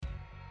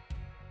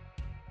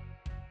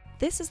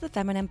This is the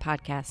Feminem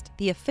Podcast,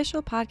 the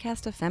official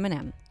podcast of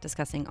Feminem,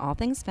 discussing all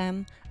things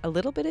femme, a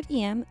little bit of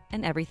EM,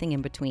 and everything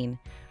in between.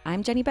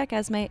 I'm Jenny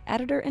Beck-Esme,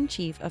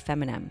 Editor-in-Chief of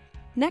Feminem.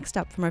 Next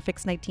up from our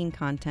Fix 19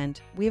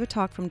 content, we have a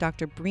talk from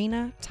Dr.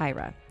 Brina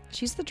Tyra.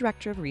 She's the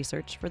Director of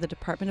Research for the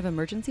Department of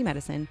Emergency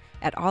Medicine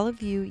at Olive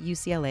View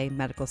UCLA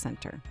Medical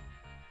Center.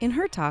 In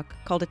her talk,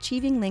 called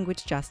Achieving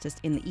Language Justice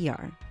in the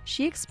ER,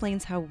 she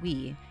explains how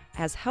we,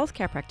 as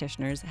healthcare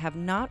practitioners, have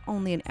not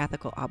only an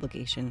ethical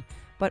obligation,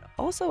 but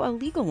also a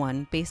legal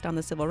one based on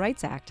the Civil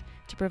Rights Act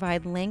to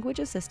provide language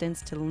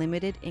assistance to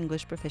limited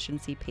English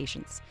proficiency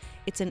patients.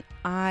 It's an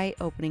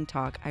eye-opening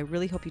talk. I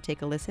really hope you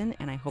take a listen,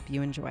 and I hope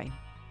you enjoy.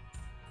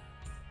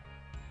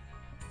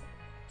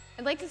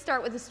 I'd like to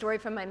start with a story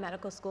from my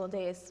medical school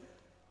days.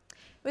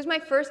 It was my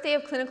first day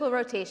of clinical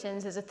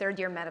rotations as a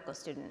third-year medical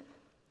student.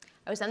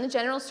 I was on the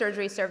general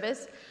surgery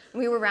service,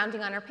 and we were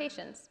rounding on our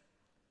patients.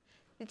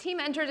 The team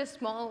entered a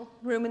small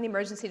room in the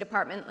emergency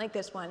department, like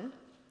this one,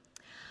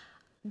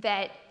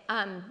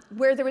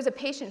 where there was a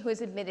patient who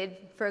was admitted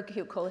for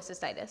acute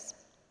cholecystitis.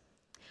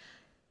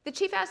 The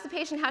chief asked the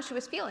patient how she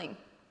was feeling.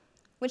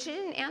 When she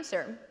didn't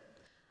answer,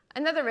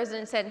 another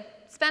resident said,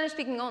 "Spanish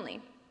speaking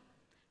only,"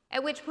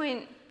 at which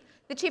point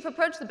the chief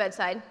approached the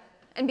bedside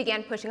and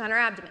began pushing on her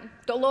abdomen.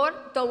 "Dolor,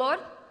 dolor."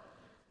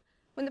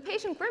 When the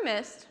patient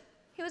grimaced,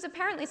 he was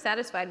apparently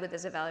satisfied with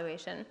his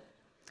evaluation,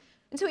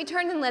 and so he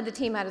turned and led the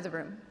team out of the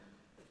room.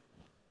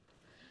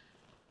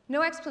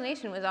 No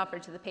explanation was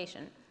offered to the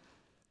patient.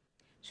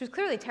 She was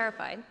clearly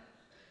terrified,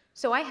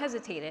 so I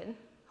hesitated,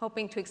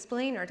 hoping to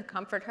explain or to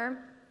comfort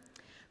her,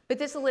 but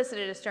this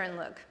elicited a stern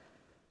look.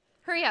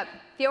 "Hurry up,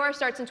 the OR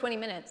starts in 20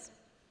 minutes.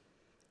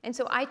 And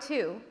so I,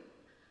 too,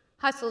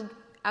 hustled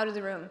out of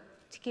the room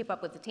to keep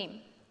up with the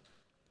team.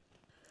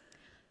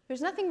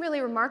 There's nothing really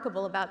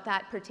remarkable about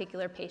that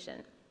particular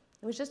patient.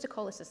 It was just a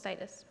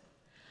cholecystitis.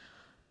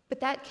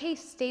 But that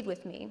case stayed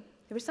with me.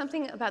 There was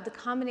something about the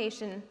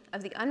combination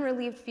of the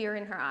unrelieved fear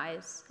in her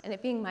eyes and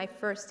it being my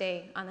first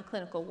day on the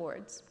clinical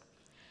wards.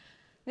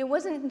 And it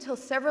wasn't until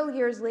several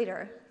years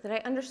later that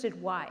I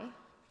understood why.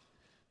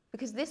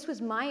 Because this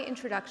was my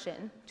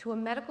introduction to a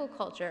medical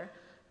culture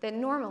that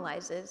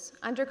normalizes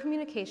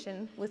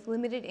undercommunication with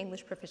limited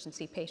English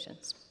proficiency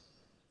patients.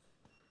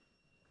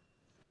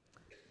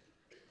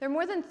 There are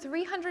more than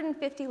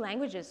 350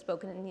 languages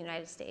spoken in the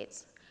United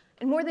States,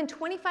 and more than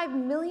 25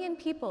 million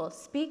people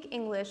speak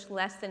English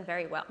less than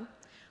very well,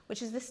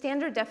 which is the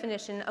standard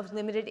definition of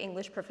limited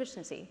English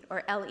proficiency,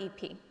 or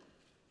LEP.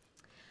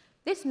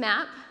 This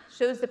map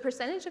shows the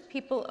percentage of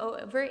people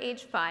over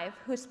age 5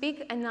 who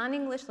speak a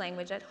non-English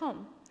language at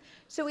home.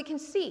 So we can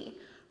see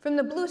from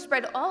the blue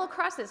spread all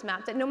across this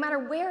map that no matter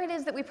where it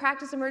is that we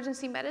practice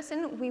emergency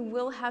medicine, we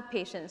will have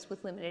patients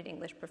with limited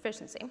English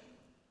proficiency.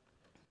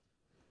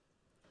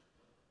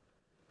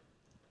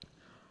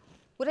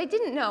 What I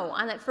didn't know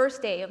on that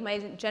first day of my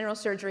general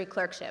surgery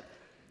clerkship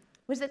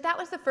was that that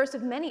was the first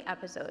of many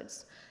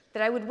episodes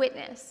that I would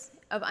witness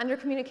of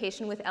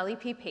undercommunication with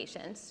LEP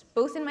patients,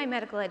 both in my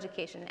medical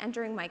education and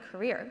during my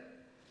career.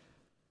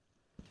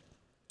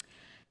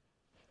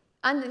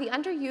 The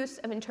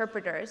underuse of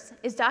interpreters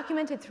is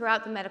documented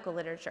throughout the medical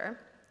literature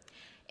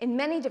in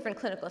many different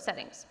clinical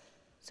settings.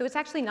 So it's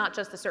actually not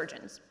just the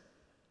surgeons.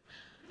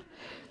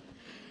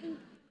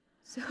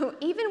 So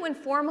even when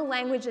formal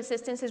language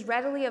assistance is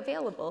readily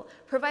available,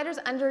 providers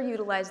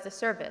underutilize the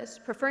service,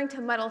 preferring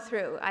to muddle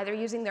through, either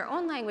using their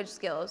own language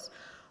skills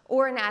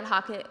or an ad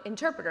hoc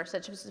interpreter,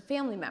 such as a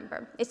family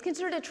member. It's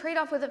considered a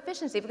trade-off with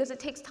efficiency because it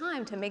takes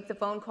time to make the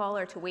phone call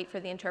or to wait for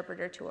the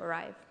interpreter to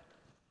arrive.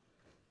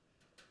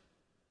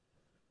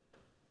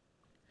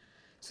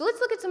 So let's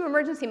look at some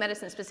emergency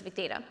medicine-specific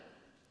data.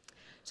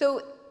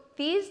 So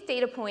these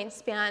data points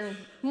span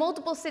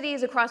multiple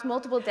cities across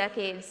multiple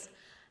decades,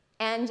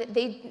 and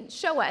they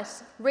show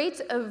us rates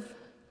of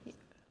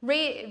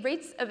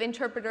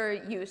interpreter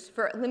use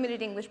for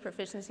limited English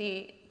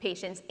proficiency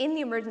patients in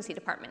the emergency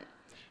department.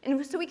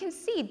 And so we can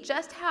see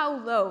just how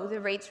low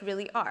the rates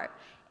really are.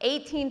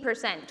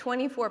 18%,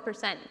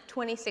 24%,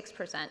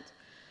 26%.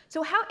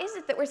 So how is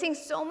it that we're seeing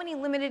so many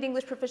limited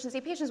English proficiency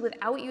patients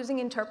without using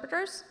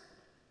interpreters?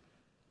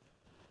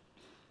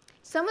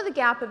 Some of the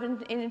gap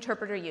in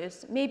interpreter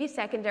use may be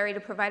secondary to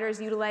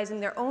providers utilizing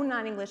their own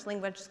non-English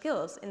language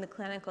skills in the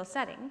clinical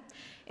setting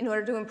in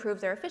order to improve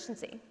their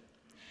efficiency.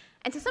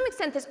 And to some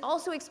extent, this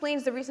also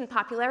explains the recent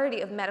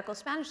popularity of medical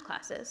Spanish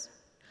classes.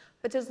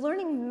 But does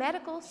learning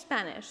medical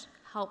Spanish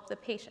help the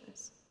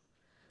patients?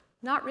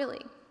 Not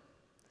really.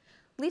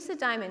 Lisa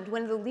Diamond,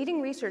 one of the leading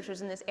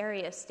researchers in this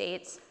area,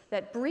 states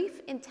that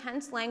brief,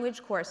 intense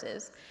language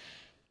courses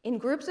in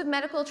groups of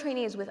medical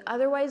trainees with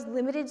otherwise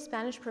limited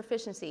Spanish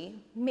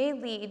proficiency may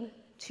lead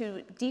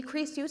to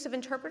decreased use of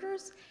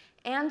interpreters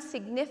and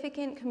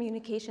significant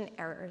communication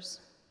errors.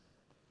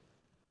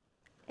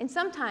 And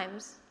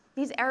sometimes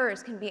these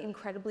errors can be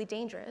incredibly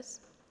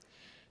dangerous.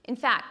 In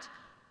fact,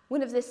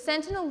 one of the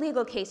sentinel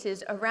legal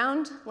cases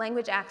around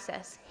language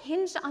access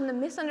hinged on the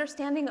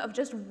misunderstanding of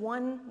just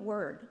one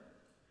word.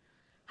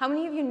 How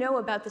many of you know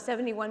about the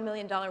 $71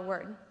 million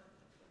word?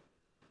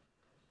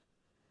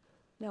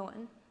 No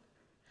one.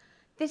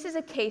 This is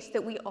a case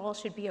that we all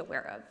should be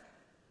aware of.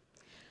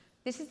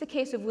 This is the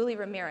case of Willie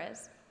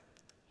Ramirez.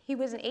 He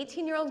was an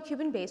 18-year-old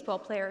Cuban baseball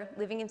player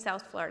living in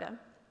South Florida.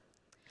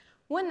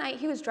 One night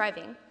he was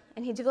driving,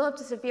 and he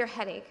developed a severe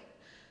headache.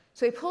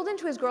 So he pulled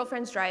into his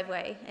girlfriend's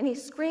driveway, and he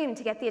screamed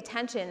to get the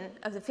attention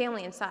of the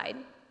family inside.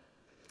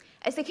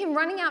 As they came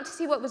running out to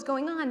see what was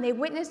going on, they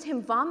witnessed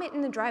him vomit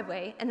in the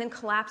driveway and then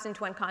collapse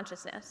into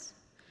unconsciousness.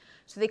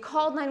 So they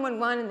called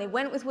 911, and they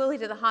went with Willie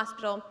to the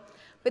hospital,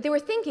 but they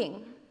were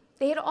thinking,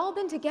 they had all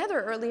been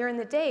together earlier in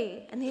the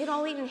day, and they had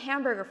all eaten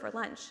hamburger for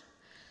lunch.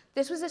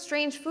 This was a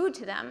strange food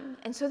to them,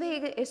 and so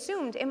they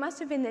assumed it must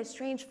have been this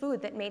strange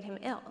food that made him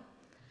ill.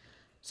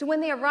 So when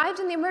they arrived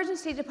in the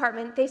emergency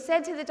department, they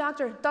said to the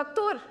doctor,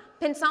 "Doctor,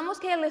 pensamos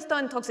que él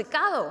está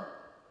intoxicado."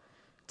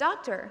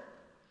 Doctor,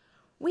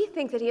 we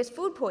think that he has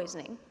food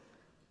poisoning.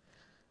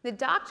 The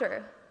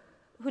doctor,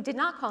 who did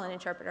not call an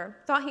interpreter,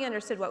 thought he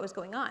understood what was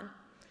going on.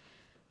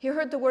 He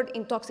heard the word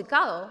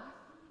intoxicado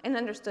and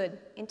understood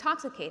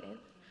intoxicated,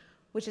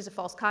 which is a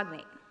false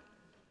cognate.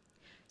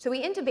 So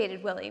he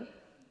intubated Willie,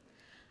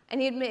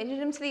 and he admitted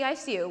him to the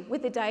ICU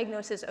with the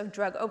diagnosis of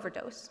drug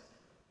overdose.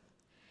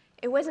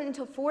 It wasn't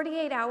until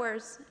 48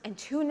 hours and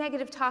 2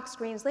 negative tox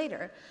screens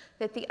later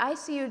that the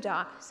ICU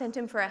doc sent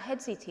him for a head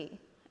CT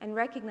and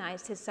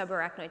recognized his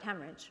subarachnoid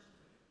hemorrhage.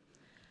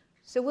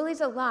 So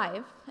Willie's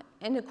alive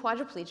and a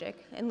quadriplegic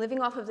and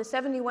living off of the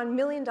 $71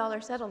 million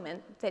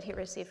settlement that he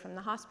received from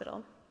the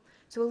hospital.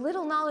 So a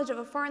little knowledge of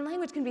a foreign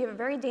language can be a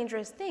very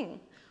dangerous thing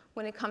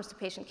when it comes to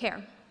patient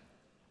care.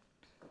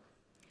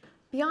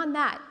 Beyond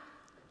that,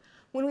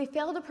 when we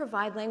fail to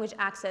provide language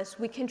access,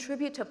 we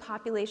contribute to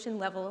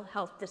population-level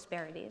health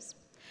disparities.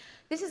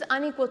 This is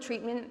unequal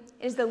treatment.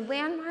 It is the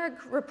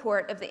landmark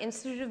report of the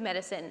Institute of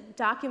Medicine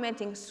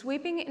documenting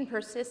sweeping and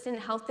persistent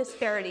health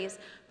disparities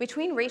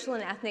between racial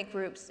and ethnic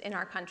groups in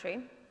our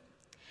country.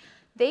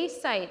 They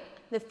cite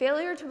the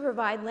failure to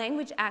provide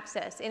language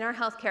access in our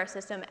healthcare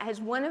system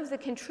as one of the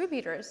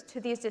contributors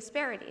to these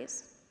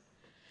disparities.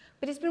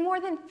 But it's been more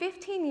than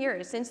 15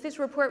 years since this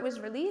report was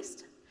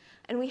released,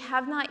 and we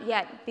have not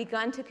yet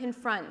begun to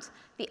confront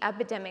the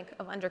epidemic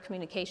of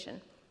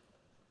undercommunication.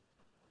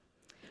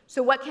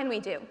 So what can we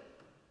do?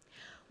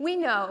 We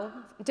know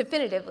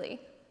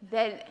definitively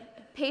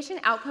that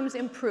patient outcomes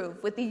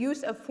improve with the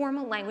use of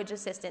formal language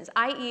assistance,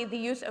 i.e. the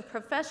use of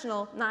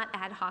professional, not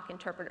ad hoc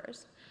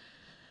interpreters.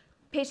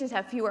 Patients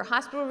have fewer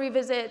hospital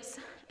revisits,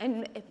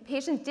 and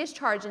patient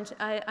discharge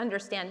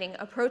understanding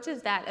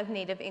approaches that of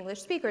native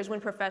English speakers when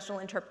professional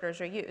interpreters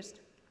are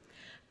used.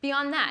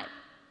 Beyond that,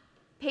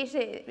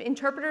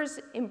 interpreters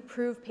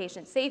improve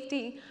patient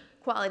safety,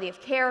 quality of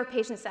care,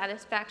 patient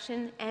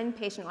satisfaction, and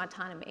patient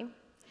autonomy.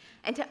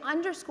 And to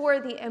underscore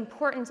the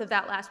importance of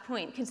that last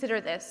point, consider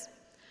this.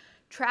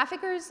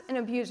 Traffickers and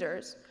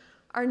abusers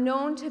are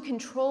known to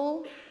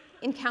control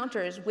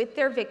encounters with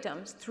their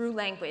victims through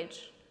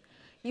language.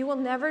 You will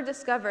never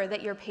discover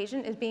that your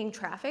patient is being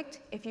trafficked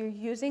if you're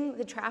using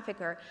the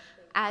trafficker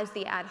as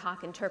the ad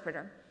hoc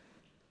interpreter.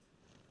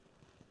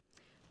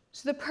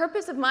 So the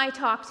purpose of my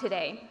talk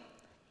today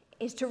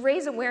is to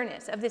raise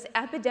awareness of this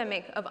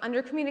epidemic of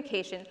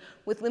undercommunication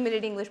with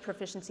limited English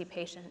proficiency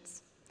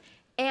patients,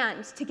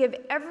 and to give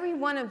every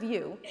one of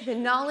you the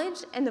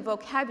knowledge and the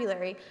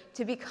vocabulary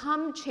to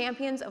become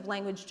champions of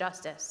language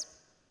justice.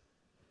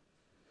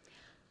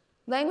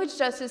 Language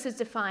justice is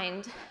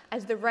defined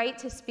as the right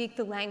to speak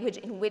the language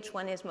in which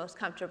one is most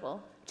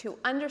comfortable, to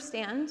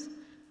understand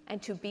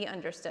and to be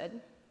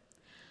understood.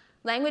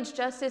 Language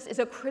justice is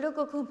a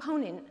critical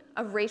component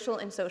of racial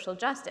and social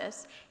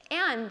justice,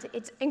 and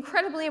it's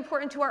incredibly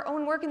important to our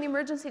own work in the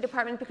emergency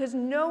department because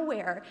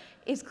nowhere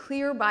is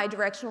clear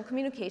bidirectional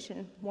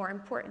communication more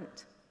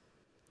important.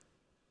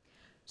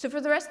 So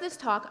for the rest of this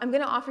talk, I'm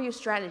going to offer you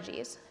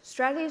strategies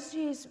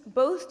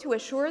both to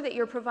assure that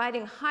you're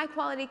providing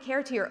high-quality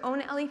care to your own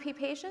LEP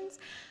patients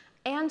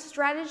and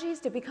strategies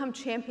to become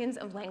champions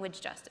of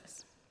language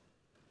justice.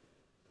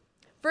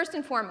 First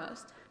and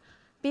foremost,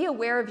 be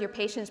aware of your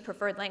patient's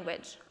preferred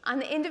language. On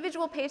the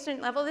individual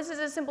patient level, this is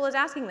as simple as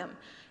asking them,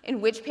 in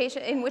which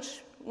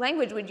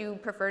language would you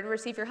prefer to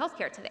receive your health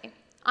care today?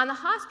 On the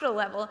hospital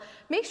level,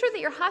 make sure that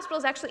your hospital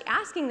is actually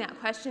asking that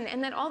question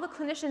and that all the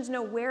clinicians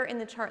know where in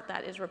the chart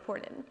that is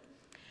reported.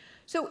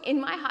 So in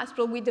my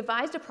hospital, we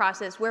devised a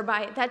process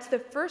whereby that's the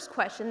first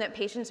question that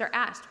patients are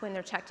asked when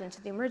they're checked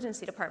into the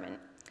emergency department.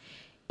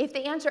 If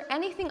they answer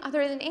anything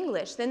other than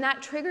English, then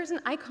that triggers an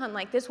icon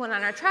like this one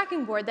on our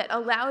tracking board that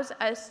allows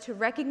us to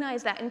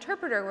recognize that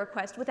interpreter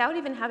request without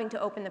even having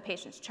to open the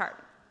patient's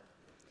chart.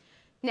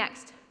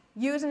 Next,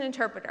 use an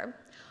interpreter.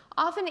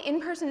 Often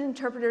in-person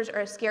interpreters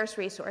are a scarce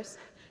resource.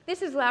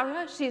 This is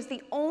Laura. She is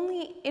the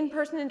only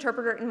in-person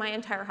interpreter in my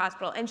entire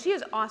hospital, and she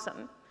is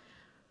awesome,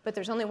 but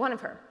there's only one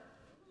of her.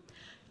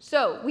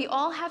 So we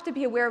all have to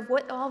be aware of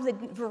what all the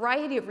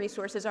variety of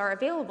resources are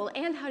available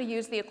and how to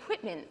use the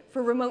equipment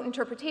for remote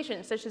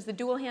interpretation, such as the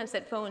dual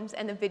handset phones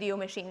and the video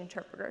machine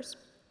interpreters.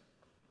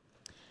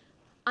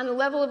 On the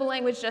level of a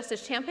language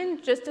justice champion,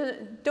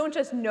 don't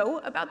just know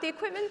about the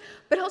equipment,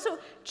 but also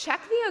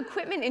check the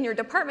equipment in your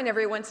department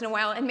every once in a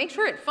while and make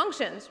sure it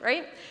functions,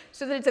 right?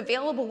 So that it's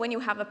available when you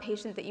have a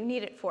patient that you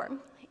need it for.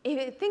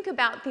 Think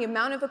about the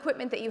amount of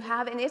equipment that you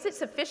have, and is it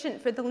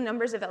sufficient for the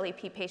numbers of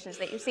LEP patients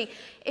that you see?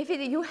 If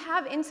you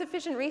have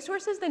insufficient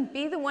resources, then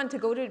be the one to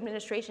go to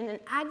administration and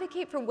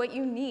advocate for what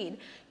you need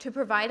to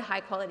provide high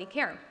quality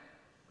care.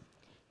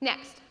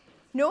 Next,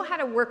 know how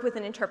to work with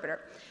an interpreter.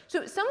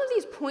 So some of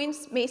these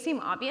points may seem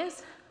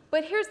obvious,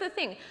 but here's the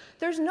thing.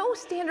 There's no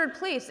standard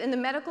place in the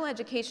medical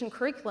education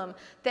curriculum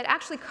that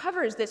actually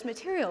covers this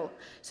material.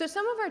 So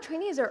some of our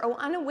trainees are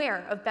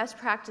unaware of best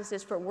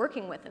practices for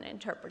working with an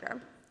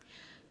interpreter.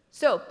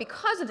 So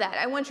because of that,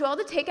 I want you all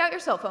to take out your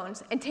cell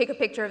phones and take a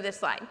picture of this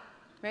slide,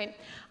 right?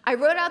 I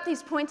wrote out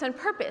these points on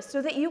purpose so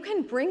that you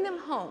can bring them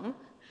home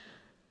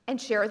and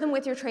share them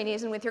with your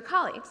trainees and with your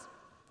colleagues.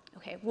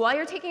 Okay, while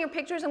you're taking your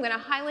pictures, I'm going to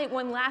highlight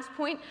one last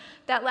point.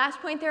 That last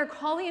point there,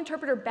 call the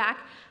interpreter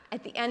back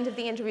at the end of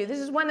the interview. This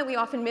is one that we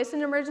often miss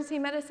in emergency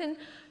medicine.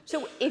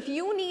 So if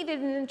you needed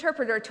an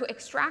interpreter to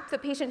extract the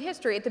patient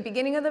history at the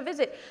beginning of the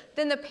visit,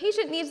 then the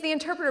patient needs the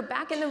interpreter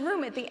back in the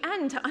room at the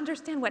end to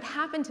understand what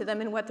happened to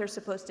them and what they're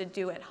supposed to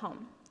do at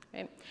home.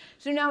 Right?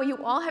 So now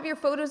you all have your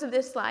photos of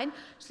this slide.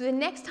 So the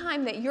next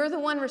time that you're the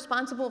one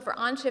responsible for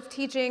on-shift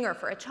teaching or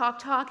for a chalk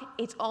talk,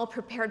 it's all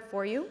prepared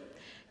for you.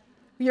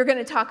 You're going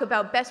to talk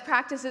about best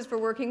practices for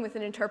working with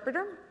an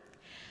interpreter,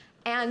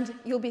 and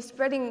you'll be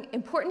spreading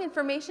important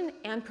information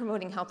and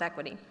promoting health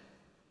equity.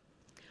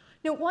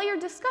 Now, while you're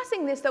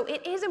discussing this, though,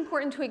 it is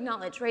important to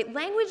acknowledge, right?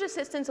 Language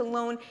assistance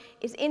alone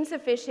is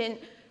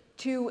insufficient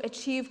to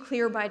achieve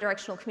clear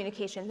bidirectional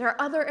communication. There are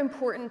other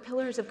important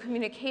pillars of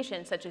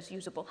communication, such as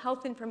usable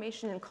health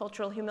information and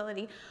cultural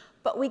humility,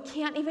 but we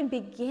can't even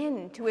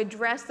begin to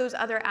address those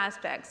other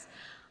aspects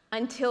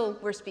until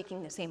we're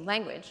speaking the same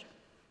language.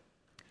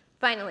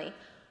 Finally,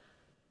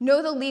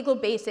 know the legal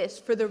basis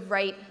for the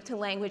right to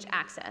language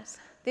access.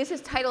 This is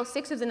Title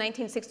VI of the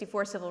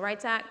 1964 Civil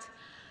Rights Act.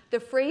 The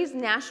phrase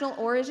national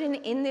origin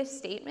in this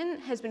statement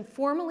has been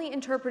formally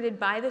interpreted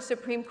by the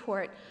Supreme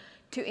Court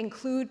to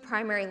include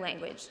primary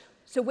language.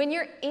 So when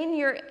you're in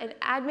your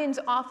admin's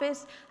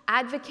office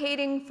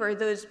advocating for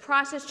those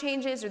process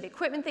changes or the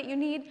equipment that you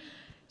need,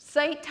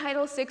 cite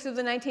Title VI of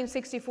the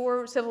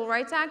 1964 Civil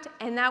Rights Act,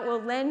 and that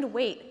will lend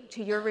weight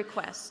to your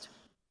request.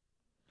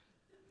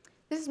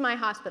 This is my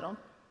hospital.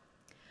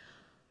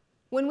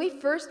 When we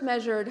first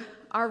measured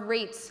our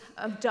rates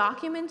of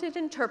documented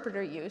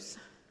interpreter use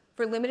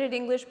for limited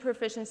English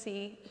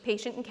proficiency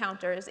patient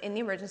encounters in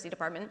the emergency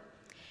department,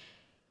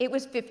 it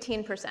was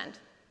 15%,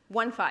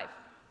 1-5.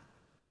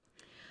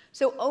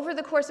 So over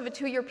the course of a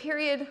 2-year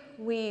period,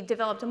 we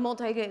developed a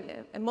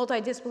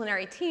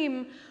multidisciplinary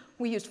team.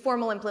 We used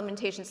formal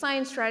implementation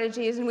science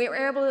strategies, and we were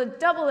able to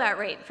double that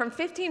rate from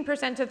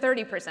 15% to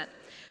 30%.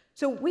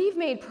 So we've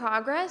made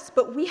progress,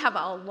 but we have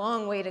a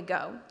long way to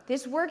go.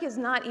 This work is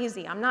not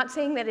easy. I'm not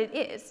saying that it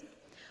is.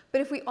 But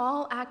if we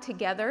all act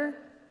together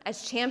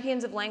as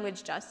champions of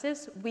language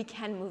justice, we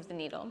can move the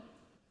needle.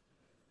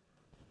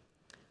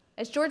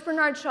 As George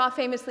Bernard Shaw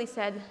famously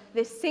said,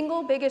 the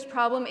single biggest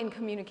problem in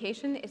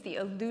communication is the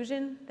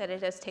illusion that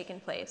it has taken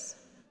place.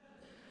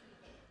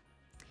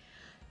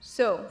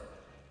 So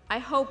I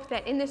hope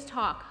that in this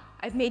talk,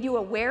 I've made you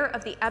aware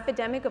of the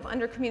epidemic of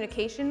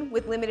undercommunication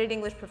with limited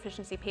English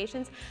proficiency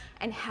patients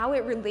and how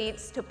it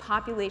relates to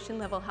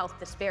population-level health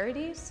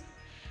disparities.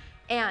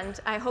 And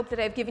I hope that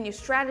I've given you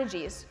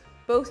strategies,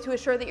 both to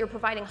assure that you're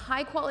providing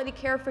high-quality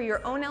care for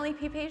your own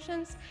LEP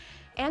patients,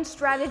 and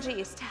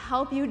strategies to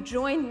help you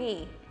join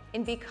me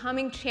in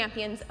becoming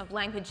champions of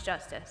language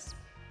justice.